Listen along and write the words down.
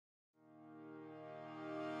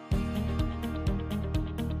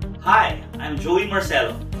Hi, I'm Jomer S.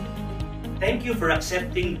 Thank you for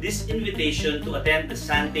accepting this invitation to attend the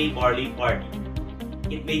Sante Barley party.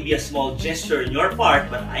 It may be a small gesture on your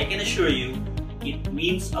part, but I can assure you, it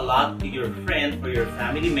means a lot to your friend or your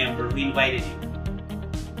family member who invited you.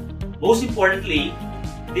 Most importantly,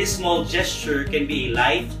 this small gesture can be a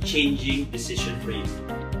life-changing decision for you.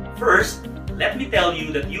 First, let me tell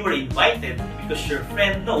you that you are invited because your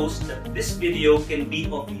friend knows that this video can be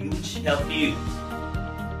of huge help to you.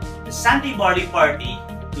 The Sante Barley party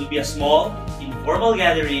will be a small, informal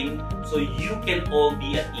gathering so you can all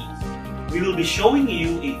be at ease. We will be showing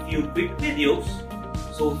you a few quick videos,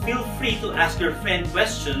 so feel free to ask your friend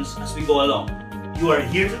questions as we go along. You are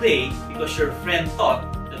here today because your friend thought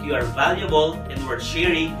that you are valuable and worth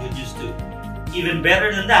sharing good news to. Even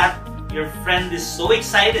better than that, your friend is so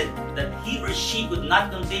excited that he or she could not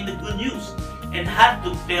contain the good news and had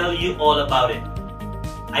to tell you all about it.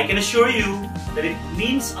 I can assure you that it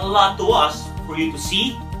means a lot to us for you to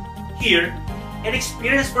see, hear, and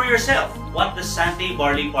experience for yourself what the Sante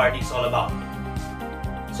Barley party is all about.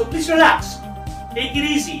 So please relax, take it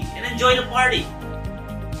easy, and enjoy the party.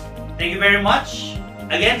 Thank you very much.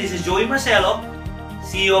 Again, this is Joey Marcelo,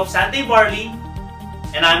 CEO of Sante Barley,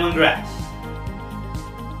 and I'm on grass.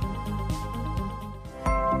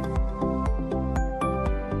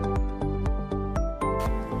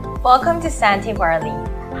 Welcome to Sante Barley.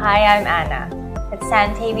 Hi, I'm Anna. At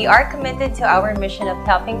Sante, we are committed to our mission of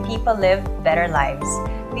helping people live better lives.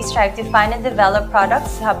 We strive to find and develop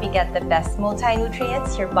products to help you get the best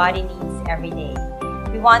multi-nutrients your body needs every day.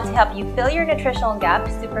 We want to help you fill your nutritional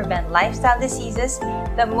gaps to prevent lifestyle diseases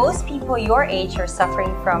that most people your age are suffering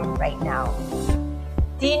from right now.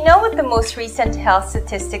 Do you know what the most recent health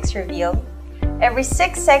statistics reveal? Every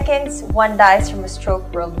 6 seconds, one dies from a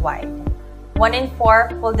stroke worldwide. 1 in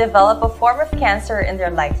 4 will develop a form of cancer in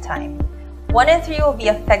their lifetime. 1 in 3 will be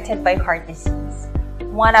affected by heart disease.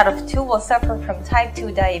 1 out of 2 will suffer from type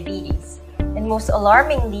 2 diabetes. And most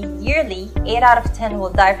alarmingly, yearly, 8 out of 10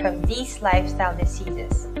 will die from these lifestyle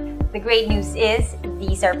diseases. The great news is,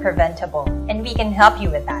 these are preventable, and we can help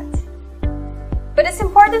you with that. But it's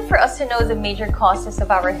important for us to know the major causes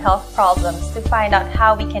of our health problems to find out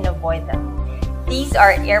how we can avoid them. These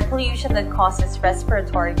are air pollution that causes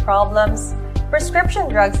respiratory problems, prescription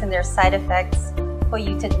drugs and their side effects,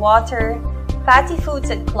 polluted water, fatty foods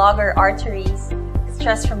that clog our arteries,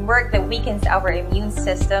 stress from work that weakens our immune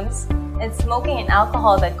systems, and smoking and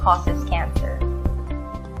alcohol that causes cancer.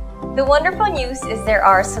 The wonderful news is there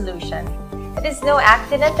are solutions. It is no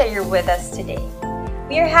accident that you're with us today.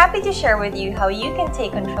 We are happy to share with you how you can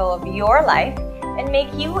take control of your life and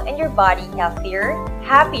make you and your body healthier,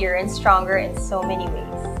 happier, and stronger in so many ways.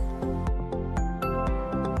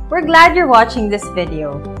 We're glad you're watching this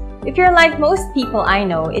video. If you're like most people I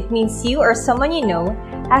know, it means you or someone you know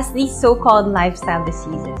has these so-called lifestyle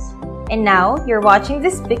diseases. And now, you're watching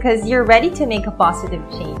this because you're ready to make a positive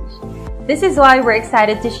change. This is why we're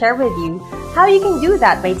excited to share with you how you can do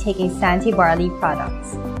that by taking Sante Barley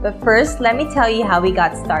products. But first, let me tell you how we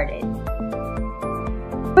got started.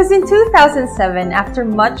 It was in 2007, after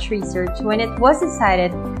much research, when it was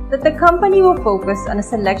decided that the company will focus on a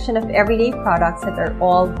selection of everyday products that are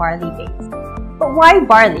all barley-based. But why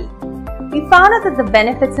barley? We found out that the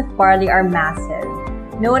benefits of barley are massive.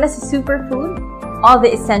 Known as a superfood, all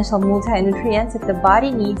the essential multi-nutrients that the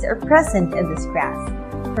body needs are present in this grass,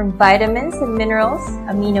 from vitamins and minerals,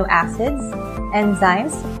 amino acids,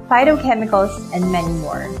 enzymes, phytochemicals, and many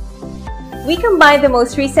more. We combined the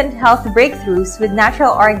most recent health breakthroughs with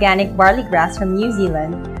natural organic barley grass from New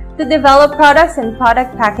Zealand to develop products and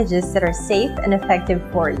product packages that are safe and effective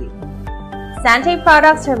for you. Sante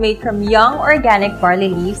products are made from young organic barley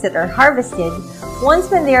leaves that are harvested once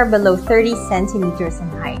when they are below 30 centimeters in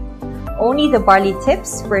height. Only the barley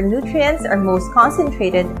tips, where nutrients are most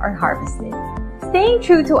concentrated, are harvested. Staying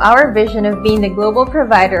true to our vision of being the global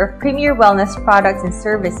provider of premier wellness products and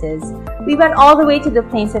services, we went all the way to the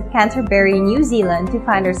plains of Canterbury, New Zealand to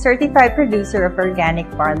find our certified producer of organic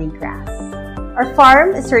barley grass. Our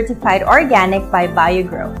farm is certified organic by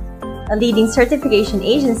BioGrow, a leading certification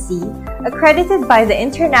agency accredited by the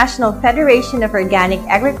International Federation of Organic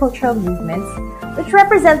Agricultural Movements, which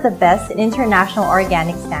represent the best in international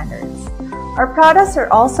organic standards. Our products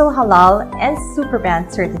are also halal and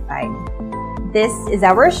Superbrand certified. This is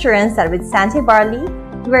our assurance that with Sante Barley,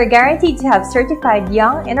 you are guaranteed to have certified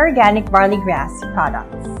young and organic barley grass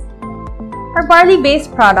products. Our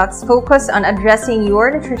barley-based products focus on addressing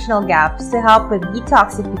your nutritional gaps to help with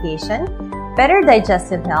detoxification, better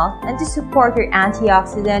digestive health, and to support your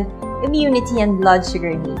antioxidant, immunity, and blood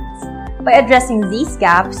sugar needs. By addressing these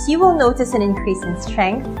gaps, you will notice an increase in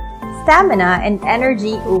strength, stamina and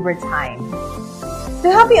energy over time.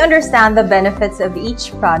 To help you understand the benefits of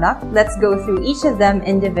each product, let's go through each of them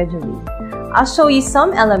individually. I'll show you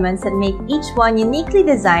some elements that make each one uniquely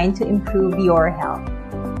designed to improve your health.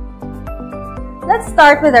 Let's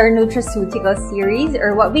start with our nutraceutical series,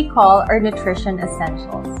 or what we call our nutrition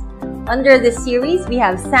essentials. Under this series, we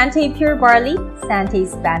have Sante Pure Barley,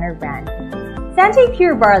 Sante's banner brand. Sante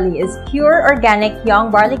Pure Barley is pure organic young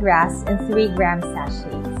barley grass in 3-gram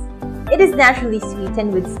sachets. It is naturally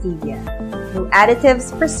sweetened with stevia. No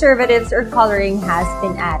additives, preservatives, or coloring has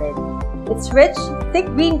been added. Its rich, thick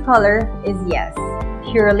green color is, yes,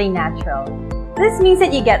 purely natural. This means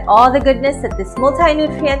that you get all the goodness that this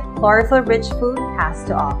multi-nutrient, chlorophyll-rich food has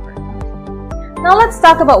to offer. Now let's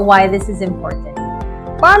talk about why this is important.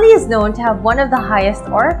 Barley is known to have one of the highest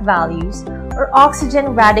ORAC values, or oxygen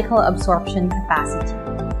radical absorption capacity.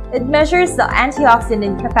 It measures the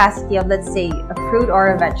antioxidant capacity of, let's say, a fruit or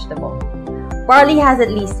a vegetable. Barley has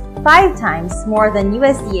at least 5 times more than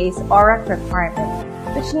USDA's ORAC requirement,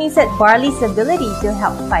 which means that barley's ability to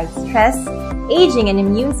help fight stress, aging, and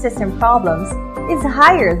immune system problems is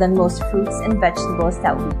higher than most fruits and vegetables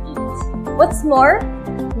that we eat. What's more,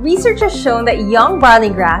 research has shown that young barley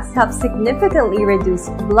grass helps significantly reduce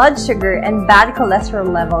blood sugar and bad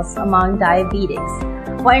cholesterol levels among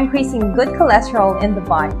diabetics, while increasing good cholesterol in the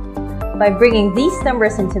body. By bringing these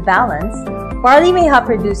numbers into balance, barley may help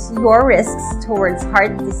reduce your risks towards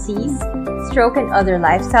heart disease, stroke, and other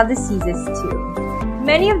lifestyle diseases too.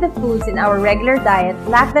 Many of the foods in our regular diet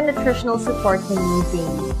lack the nutritional support we need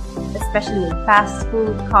daily, especially with fast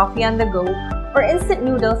food, coffee on the go, or instant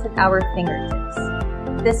noodles at our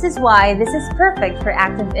fingertips. This is why this is perfect for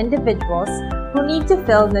active individuals who need to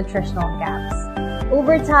fill nutritional gaps.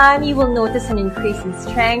 Over time, you will notice an increase in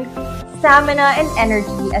strength, stamina, and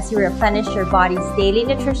energy as you replenish your body's daily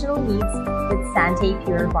nutritional needs with Sante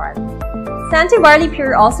Pure Barley. Sante Barley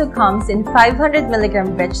Pure also comes in 500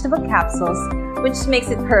 mg vegetable capsules, which makes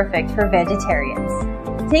it perfect for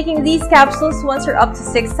vegetarians. Taking these capsules once or up to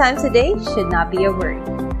 6 times a day should not be a worry.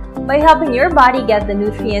 By helping your body get the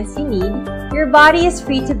nutrients you need, your body is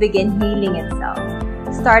free to begin healing itself,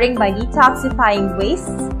 starting by detoxifying wastes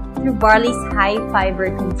through barley's high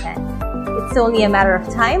fiber content. It's only a matter of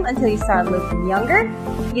time until you start looking younger,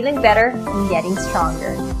 feeling better, and getting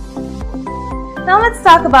stronger. Now let's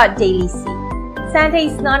talk about Daily C,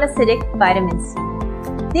 Sante's non-acidic vitamin C.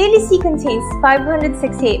 Daily C contains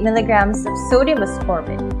 568 milligrams of sodium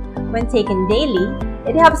ascorbate. When taken daily,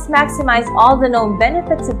 it helps maximize all the known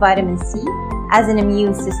benefits of vitamin C as an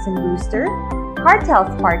immune system booster, heart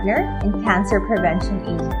health partner, and cancer prevention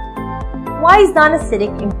agent. Why is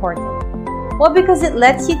non-acidic important? Well, because it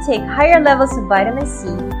lets you take higher levels of vitamin C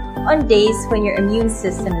on days when your immune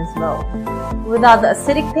system is low. Without the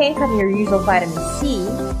acidic pain from your usual vitamin C,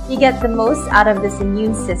 you get the most out of this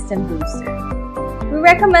immune system booster. We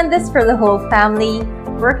recommend this for the whole family,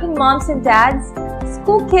 working moms and dads,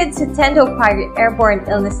 school kids who tend to acquire airborne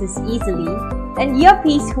illnesses easily, and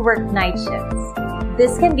yuppies who work night shifts.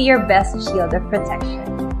 This can be your best shield of protection.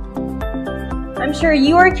 I'm sure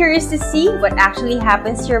you are curious to see what actually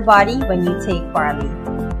happens to your body when you take barley.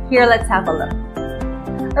 Here, let's have a look.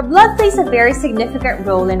 Our blood plays a very significant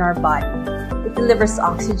role in our body. It delivers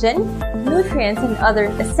oxygen, nutrients, and other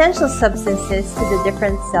essential substances to the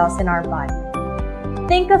different cells in our body.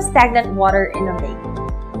 Think of stagnant water in a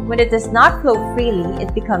lake. When it does not flow freely,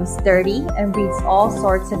 it becomes dirty and breeds all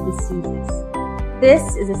sorts of diseases.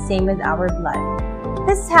 This is the same with our blood.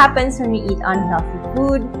 This happens when we eat unhealthy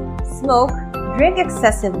food, smoke, drink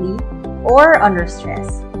excessively, or under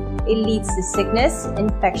stress. It leads to sickness,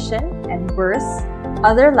 infection, and worse,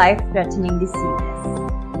 other life-threatening diseases.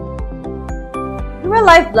 Through a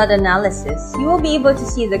live blood analysis, you will be able to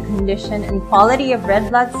see the condition and quality of red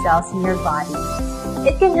blood cells in your body.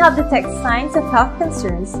 It can help detect signs of health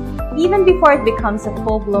concerns even before it becomes a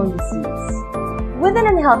full-blown disease. With an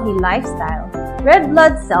unhealthy lifestyle, red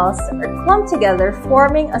blood cells are clumped together,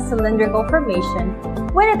 forming a cylindrical formation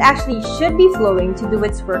when it actually should be flowing to do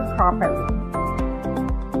its work properly.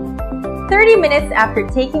 30 minutes after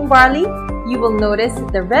taking barley, you will notice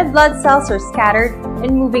that the red blood cells are scattered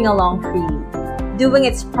and moving along freely, doing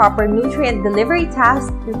its proper nutrient delivery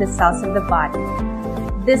task through the cells of the body.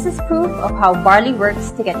 This is proof of how barley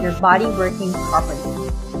works to get your body working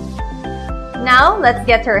properly. Now, let's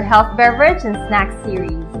get to our health beverage and snack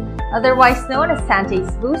series, otherwise known as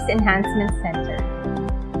Sante's Boost Enhancement Center.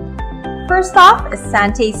 First off is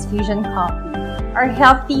Sante's Fusion Coffee, our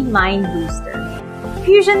healthy mind booster.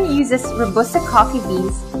 Fusion uses Robusta coffee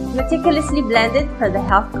beans meticulously blended for the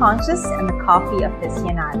health-conscious and the coffee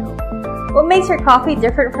aficionado. What makes your coffee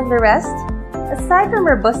different from the rest? Aside from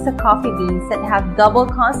Robusta coffee beans that have double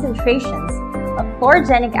concentrations of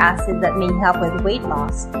chlorogenic acid that may help with weight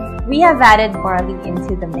loss, we have added barley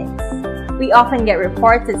into the mix. We often get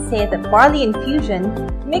reports that say that barley infusion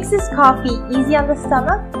mixes coffee easy on the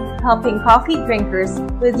stomach, helping coffee drinkers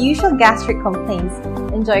with usual gastric complaints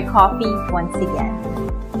enjoy coffee once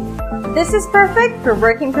again. This is perfect for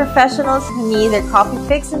working professionals who need their coffee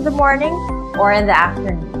fix in the morning or in the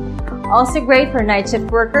afternoon. Also great for night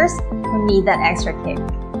shift workers who need that extra kick.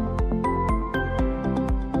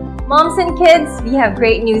 Moms and kids, we have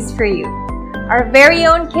great news for you. Our very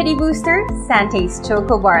own kitty booster, Sante's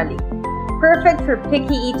Choco Barley. Perfect for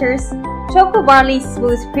picky eaters, Choco Barley's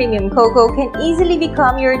smooth premium cocoa can easily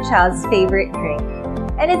become your child's favorite drink.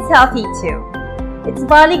 And it's healthy too. Its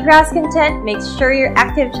barley grass content makes sure your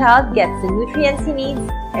active child gets the nutrients he needs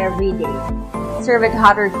every day. Serve it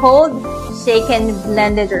hot or cold, shaken,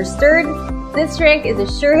 blended, or stirred. This drink is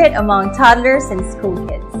a sure hit among toddlers and school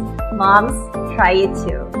kids. Moms, try it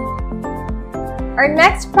too. Our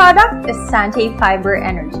next product is Sante Fiber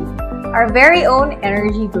Energy, our very own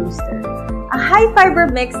energy booster. A high-fiber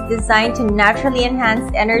mix designed to naturally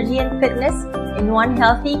enhance energy and fitness in one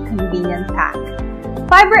healthy, convenient pack.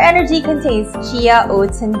 Fiber Energy contains chia,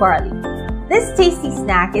 oats, and barley. This tasty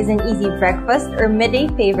snack is an easy breakfast or midday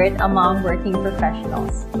favorite among working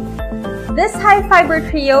professionals. This high-fiber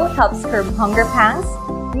trio helps curb hunger pangs,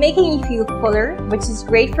 making you feel fuller, which is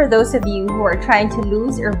great for those of you who are trying to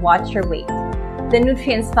lose or watch your weight. The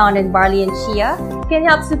nutrients found in barley and chia can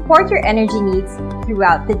help support your energy needs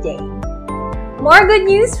throughout the day. More good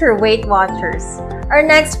news for Weight Watchers. Our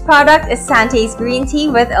next product is Sante's Green Tea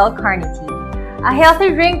with L-Carnitine, a healthy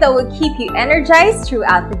drink that will keep you energized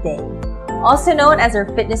throughout the day. Also known as our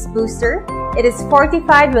fitness booster, it is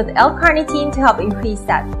fortified with L-Carnitine to help increase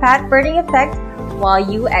that fat-burning effect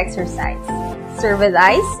while you exercise. Serve with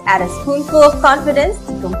ice, add a spoonful of confidence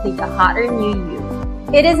to complete a hotter new you.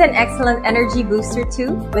 It is an excellent energy booster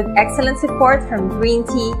too, with excellent support from green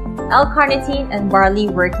tea, L-Carnitine, and barley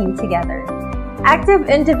working together. Active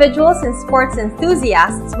individuals and sports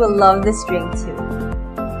enthusiasts will love this drink too.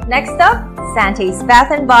 Next up, Sante's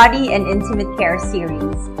Bath & Body and Intimate Care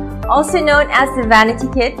series. Also known as the Vanity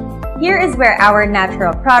Kit, here is where our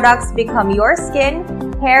natural products become your skin,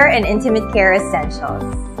 hair, and intimate care essentials.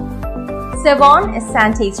 Sevon is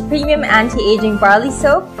Sante's premium anti-aging barley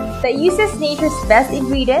soap that uses nature's best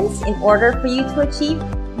ingredients in order for you to achieve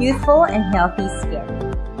youthful and healthy skin.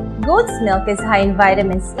 Goat's milk is high in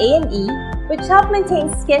vitamins A and E, which help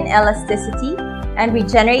maintain skin elasticity and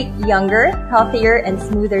regenerate younger, healthier, and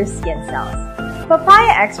smoother skin cells.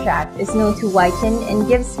 Papaya extract is known to whiten and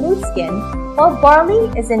give smooth skin, while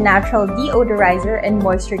barley is a natural deodorizer and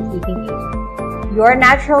moisture-keeping agent. Your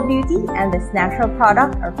natural beauty and this natural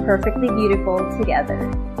product are perfectly beautiful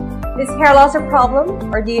together. Is hair loss a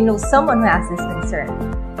problem, or do you know someone who has this concern?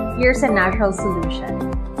 Here's a natural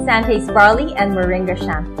solution: Sante's Barley and Miranda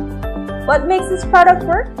shampoo. What makes this product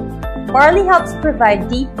work? Barley helps provide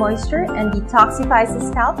deep moisture and detoxifies the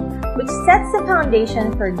scalp, which sets the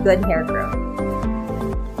foundation for good hair growth.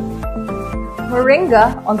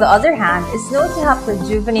 Moringa, on the other hand, is known to help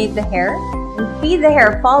rejuvenate the hair and feed the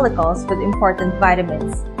hair follicles with important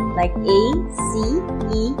vitamins like A, C,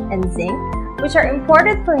 E, and zinc, which are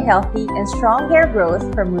important for healthy and strong hair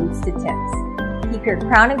growth from roots to tips. Keep your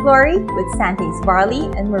crown in glory with Sante's Barley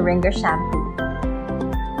and Moringa shampoo.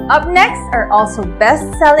 Up next are also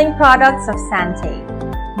best-selling products of Sante,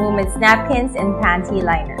 Moments Napkins and Panty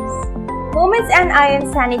Liners. Moments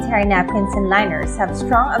Anion sanitary napkins and liners have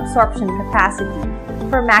strong absorption capacity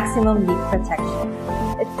for maximum leak protection.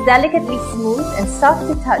 Its delicately smooth and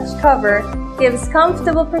soft-to-touch cover gives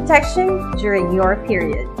comfortable protection during your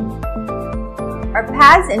period. Our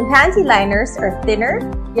pads and panty liners are thinner,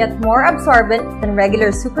 yet more absorbent than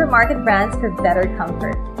regular supermarket brands for better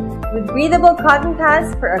comfort, with breathable cotton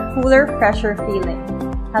pads for a cooler, fresher feeling.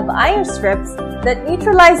 Have iron strips that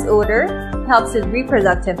neutralize odor, helps with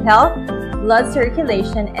reproductive health, blood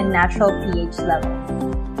circulation, and natural pH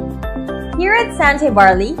levels. Here at Sante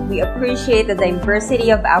Barley, we appreciate the diversity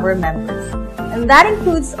of our members, and that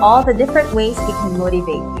includes all the different ways we can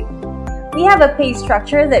motivate you. We have a pay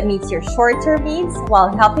structure that meets your short-term needs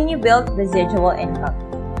while helping you build residual income.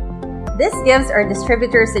 This gives our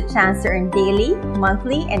distributors a chance to earn daily,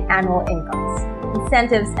 monthly, and annual incomes,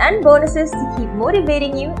 incentives, and bonuses to keep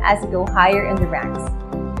motivating you as you go higher in the ranks.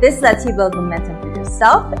 This lets you build momentum for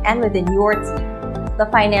yourself and within your team. The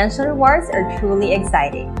financial rewards are truly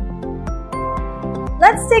exciting.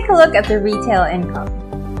 Let's take a look at the retail income.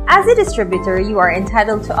 As a distributor, you are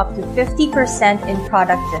entitled to up to 50% in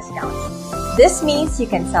product discounts. This means you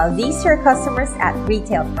can sell these to your customers at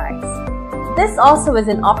retail price. This also is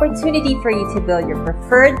an opportunity for you to build your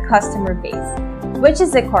preferred customer base, which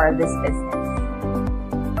is the core of this business.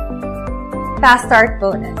 Fast Start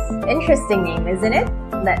Bonus. Interesting name, isn't it?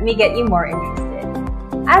 Let me get you more interested.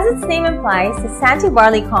 As its name implies, the Sante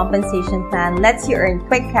Barley compensation plan lets you earn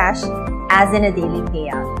quick cash as in a daily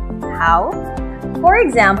payout. How? For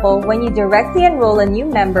example, when you directly enroll a new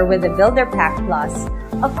member with a Builder Pack Plus,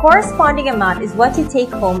 a corresponding amount is what you take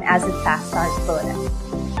home as a Fast Start bonus.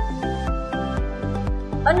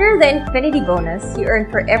 Under the Infinity bonus, you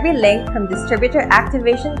earn for every link from distributor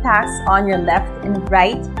activation packs on your left and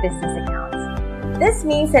right business accounts. This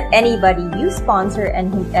means that anybody you sponsor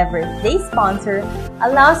and whomever they sponsor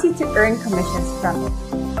allows you to earn commissions from it.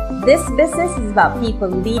 This business is about people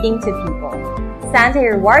leading to people. Sante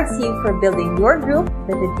rewards you for building your group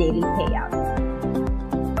with a daily payout.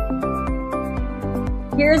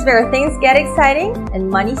 Here's where things get exciting and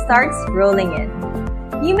money starts rolling in.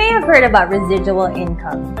 You may have heard about residual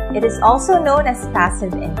income. It is also known as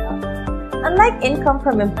passive income. Unlike income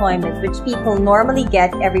from employment, which people normally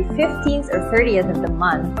get every 15th or 30th of the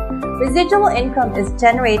month, residual income is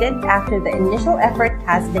generated after the initial effort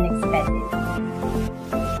has been expended.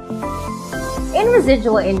 In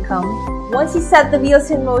residual income, once you set the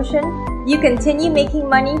wheels in motion, you continue making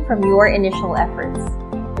money from your initial efforts.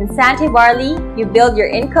 In Sante Barley, you build your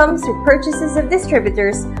income through purchases of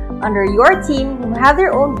distributors under your team who have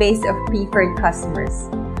their own base of preferred customers.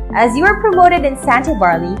 As you are promoted in Sante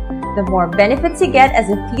Barley, the more benefits you get as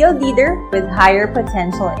a field leader with higher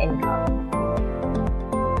potential income.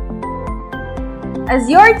 As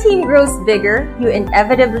your team grows bigger, you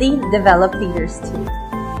inevitably develop leaders too.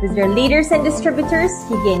 With your leaders and distributors,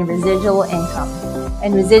 you gain residual income.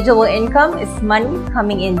 And residual income is money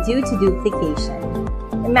coming in due to duplication.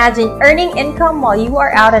 Imagine earning income while you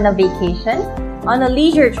are out on a vacation, on a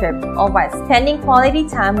leisure trip, or while spending quality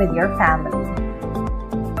time with your family.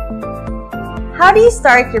 How do you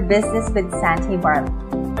start your business with Sante Barley?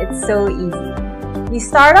 It's so easy. You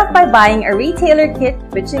start off by buying a retailer kit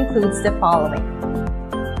which includes the following: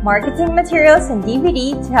 marketing materials and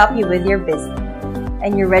DVD to help you with your business,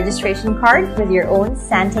 and your registration card with your own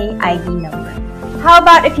Sante ID number. How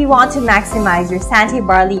about if you want to maximize your Sante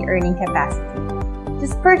Barley earning capacity?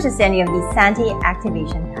 Just purchase any of these Sante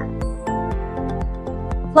activation packs.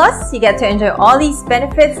 Plus, you get to enjoy all these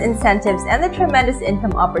benefits, incentives, and the tremendous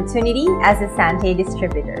income opportunity as a Sante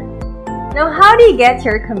distributor. Now, how do you get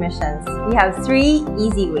your commissions? We have 3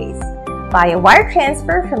 easy ways. By a wire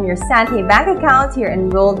transfer from your Sante bank account to your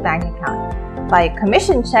enrolled bank account, by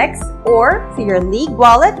commission checks, or through your league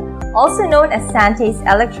wallet, also known as Sante's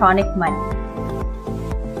electronic money.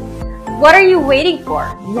 What are you waiting for?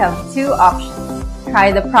 You have 2 options.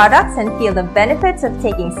 Try the products and feel the benefits of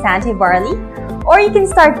taking Sante Barley, or you can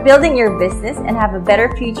start building your business and have a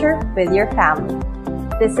better future with your family.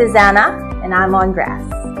 This is Anna, and I'm on grass.